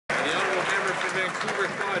Vancouver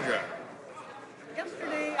Quadra.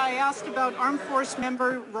 Yesterday, I asked about Armed Force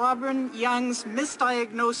member Robyn Young's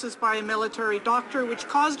misdiagnosis by a military doctor, which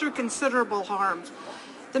caused her considerable harm.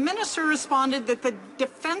 The minister responded that the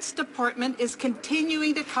Defense Department is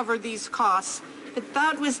continuing to cover these costs, but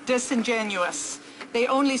that was disingenuous. They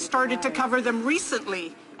only started to cover them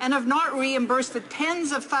recently and have not reimbursed the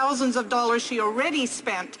tens of thousands of dollars she already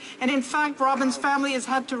spent. And in fact, Robyn's family has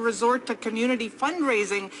had to resort to community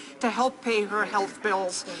fundraising to help pay her health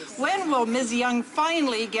bills. When will Ms. Young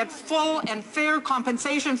finally get full and fair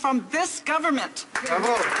compensation from this government? Bravo,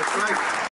 that's right.